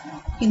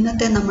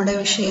ഇന്നത്തെ നമ്മുടെ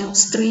വിഷയം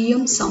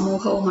സ്ത്രീയും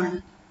സമൂഹവുമാണ്.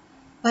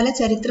 പല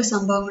ചരിത്ര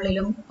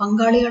സംഭവങ്ങളിലും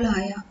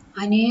പങ്കാളികളായ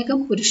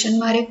അനേകം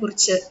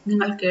പുരുഷന്മാരെക്കുറിച്ച്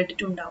നിങ്ങൾ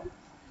കേട്ടിട്ടുണ്ടാവും.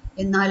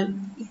 എന്നാൽ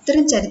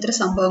ഇത്തരം ചരിത്ര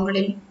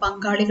സംഭവങ്ങളിൽ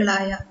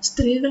പങ്കാളികളായ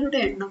സ്ത്രീകളുടെ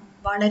എണ്ണം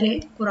വളരെ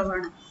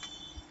കുറവാണ്.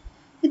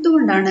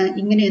 എന്തുകൊണ്ടാണ്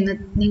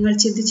ഇങ്ങനെയെന്ന് നിങ്ങൾ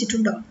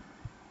ചിന്തിച്ചിട്ടുണ്ടോ?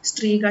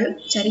 സ്ത്രീകൾ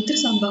ചരിത്ര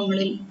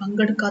സംഭവങ്ങളിൽ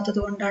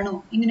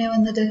പങ്കെടുക്കാത്തതുകൊണ്ടാണോ ഇങ്ങനെ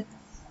വന്നത്?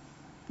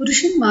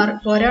 പുരുഷന്മാർ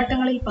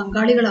പോരാട്ടങ്ങളിൽ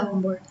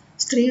പങ്കാളികളാവുമ്പോൾ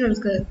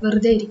സ്ത്രീകൾക്ക്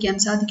വെറുതെ ഇരിക്കാൻ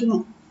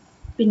സാധിക്കുമോ?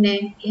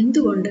 പിന്നെ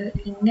എന്തുകൊണ്ട്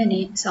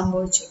ഇങ്ങനെ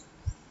സംഭവിച്ചു?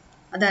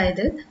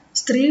 അതായത്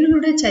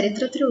സ്ത്രീകളുടെ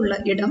ചരിത്രത്തിലുള്ള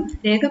ഇടം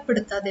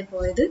രേഖപ്പെടുത്താതെ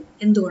പോയത്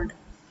എന്തുകൊണ്ട്?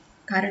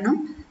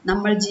 കാരണം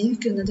നമ്മൾ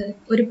ജീവിക്കുന്നത്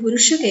ഒരു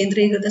പുരുഷ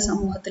കേന്ദ്രീകൃത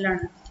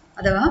സമൂഹത്തിലാണ്,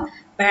 അഥവാ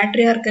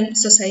പാട്രിയാർക്കൽ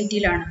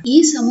സൊസൈറ്റിയിലാണ്.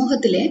 ഈ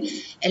സമൂഹത്തിലെ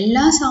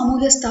എല്ലാ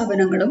സാമൂഹ്യ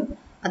സ്ഥാപനങ്ങളും,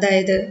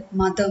 അതായത്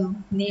മതം,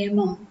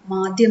 നിയമം,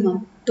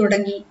 മാധ്യമം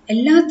തുടങ്ങി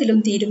എല്ലാത്തിലും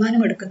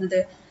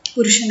തീരുമാനമെടുക്കുന്നത്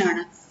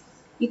പുരുഷനാണ്.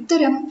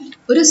 ഇത്തരം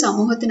ഒരു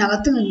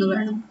സമൂഹത്തിനകത്തു നിന്ന്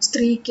വേണം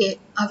സ്ത്രീക്ക്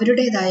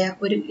അവരുടേതായ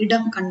ഒരു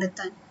ഇടം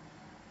കണ്ടെത്താൻ.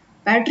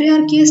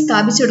 പാട്രിയാർക്കിയെ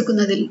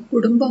സ്ഥാപിച്ചെടുക്കുന്നതിൽ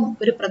കുടുംബം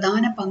ഒരു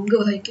പ്രധാന പങ്ക്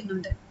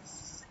വഹിക്കുന്നുണ്ട്.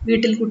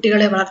 വീട്ടിൽ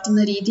കുട്ടികളെ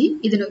വളർത്തുന്ന രീതി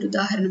ഇതിനൊരു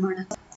ഉദാഹരണമാണ്.